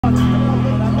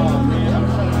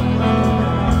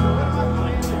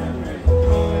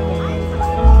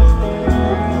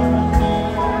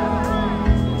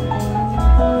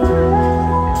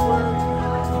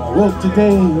woke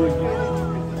today.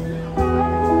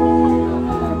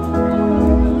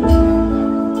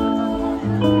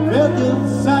 Felt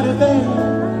inside of bed.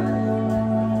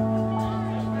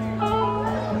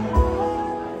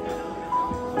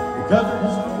 The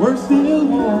covers were still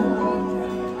warm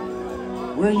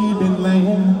where you'd been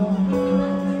laying.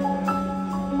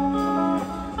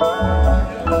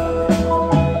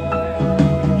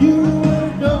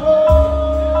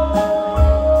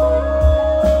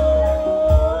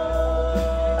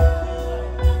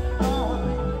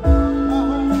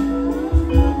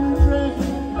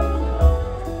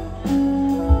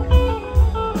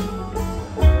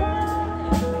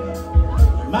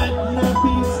 Might not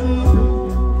be sleeping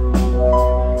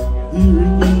here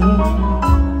again.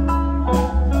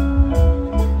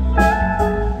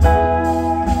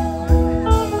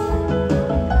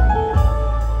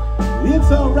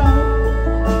 It's alright,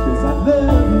 'cause I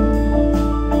love you.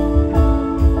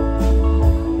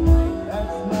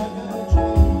 That's not gonna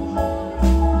change.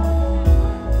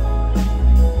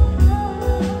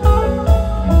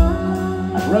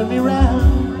 Run me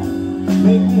round,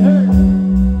 make me hurt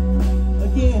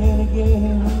again and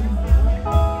again.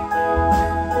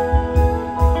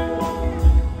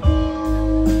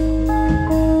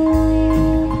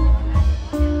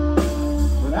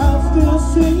 But I'll still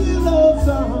sing you love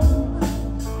songs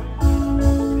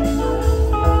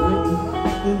written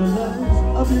in the letters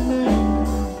of your name.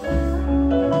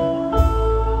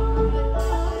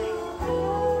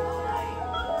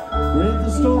 Brave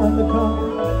the storm to come,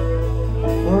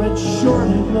 or it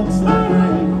surely looks like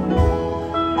rain.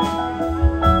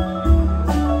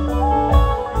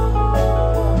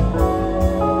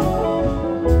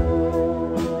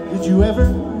 Did you ever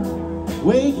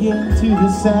wake into the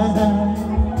sound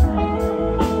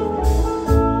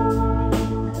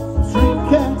of street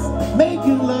cats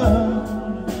making love?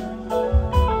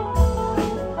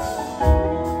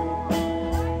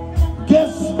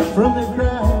 Guess from their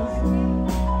cries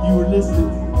you were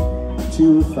listening to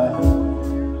a fight.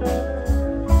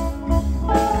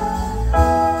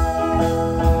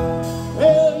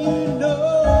 Well, you know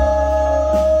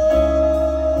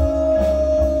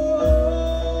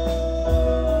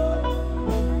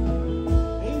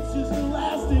it's just the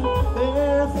last thing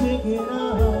they're thinking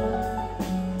of.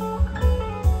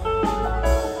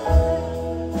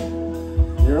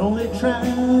 They're only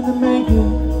trying to make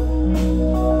it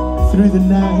through the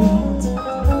night.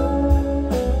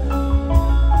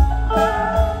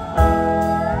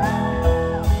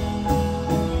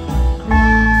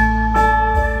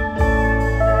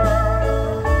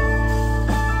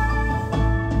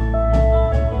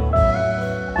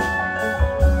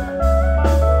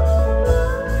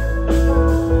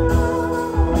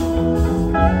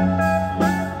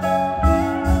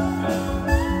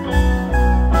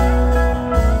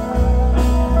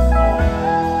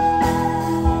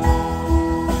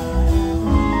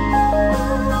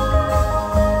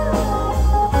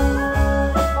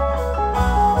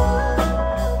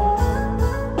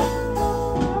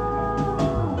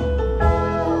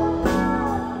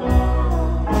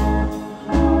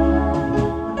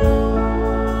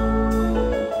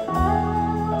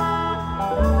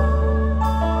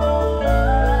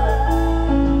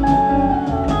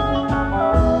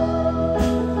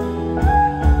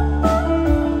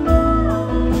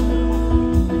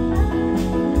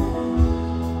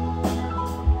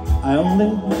 I only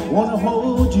wanna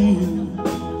hold you.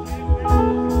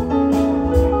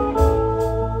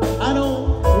 I don't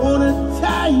wanna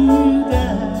tie you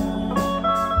down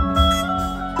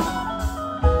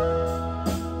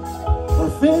or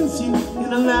fence you in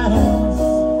the lines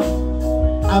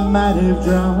I might have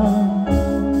drawn.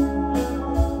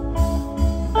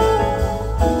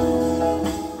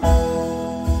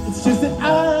 It's just that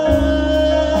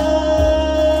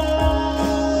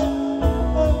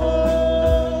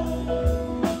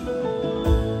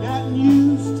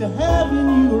used to having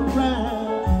you around.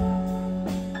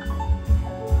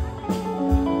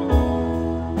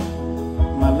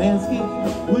 My landscape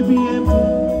would be empty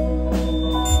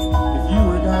if you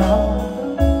were gone.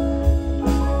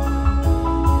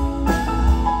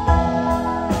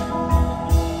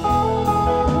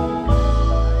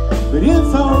 But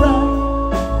it's alright,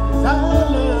 'cause I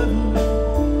love you.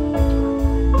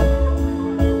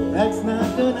 That's not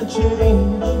gonna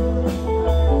change.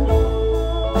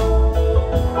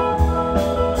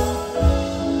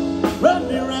 Run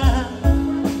me round,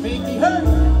 make me hurt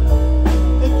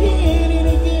again and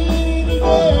again and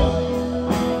again.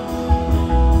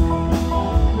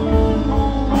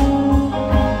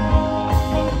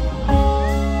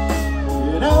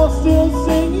 And I'll still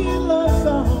sing you love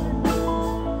songs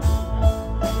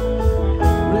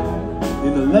written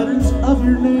in the letters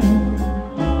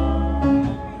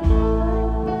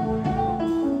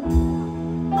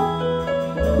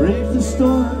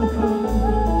storm to come,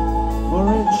 for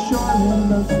it surely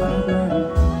looks like rain.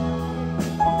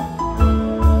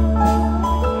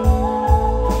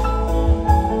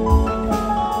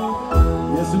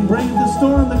 Yes, and brave the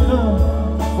storm to come,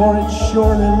 for it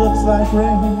surely looks like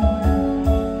rain.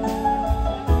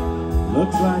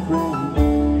 Looks like rain,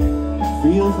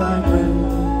 feels like rain.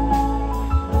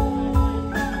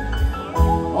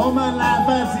 All my life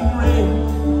I've seen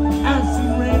rain, I've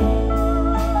seen rain.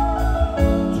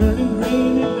 Turning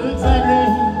green, it looks like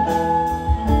rain.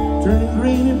 Turning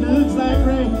green, it looks like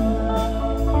rain.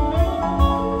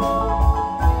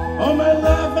 All my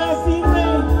life I've seen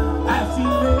rain, I've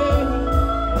seen rain.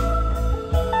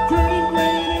 Turning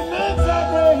green, it looks like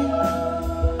rain.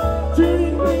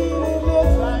 Turning green, it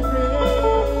looks like rain.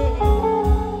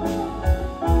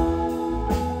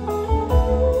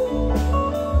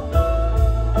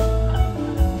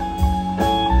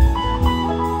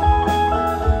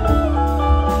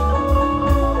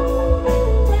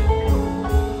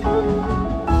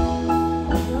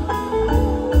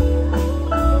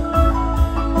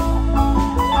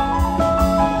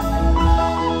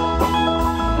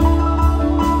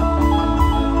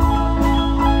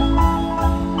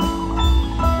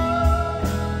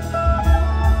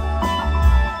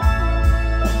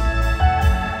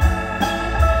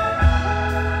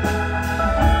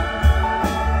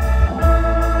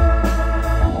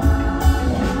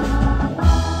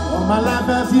 My life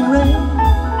I've seen rain,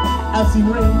 I've seen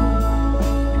rain.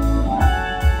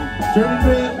 Turning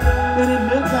green, and it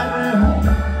looks like rain.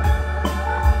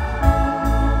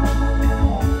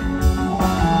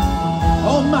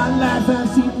 All my life I've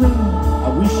seen rain, I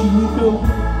wish you would go.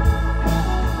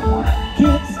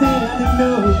 Can't stand it,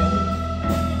 no.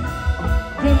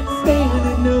 Can't stand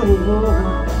it, no.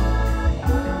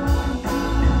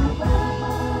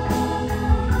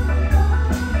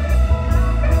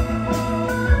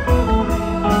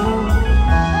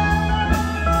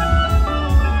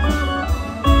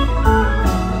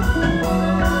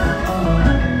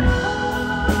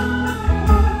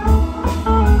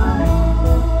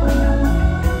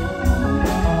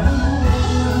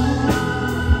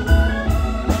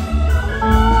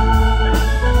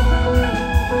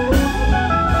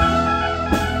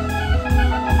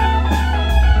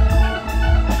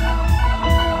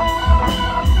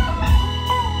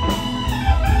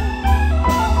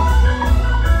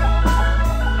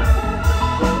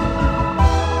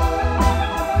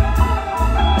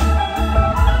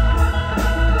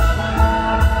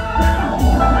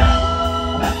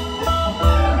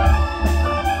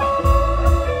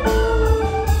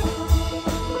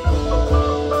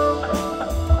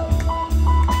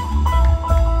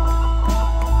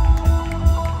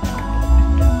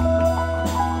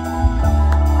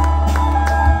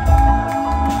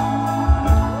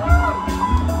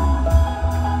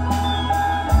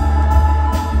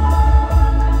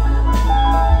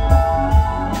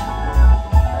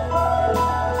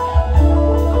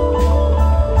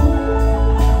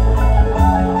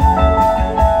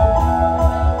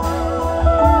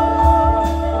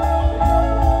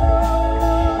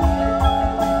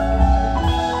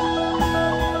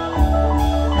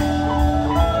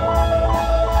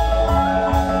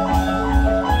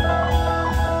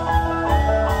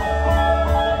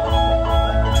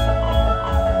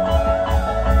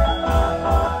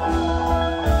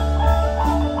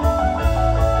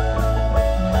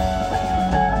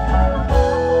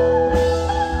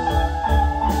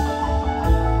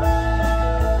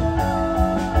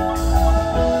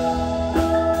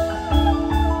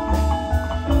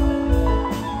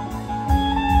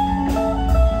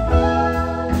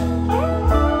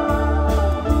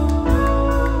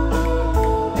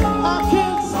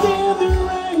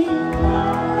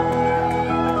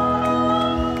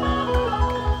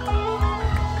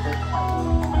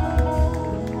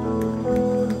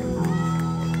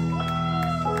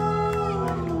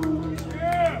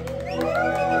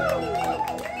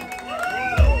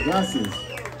 Gracias.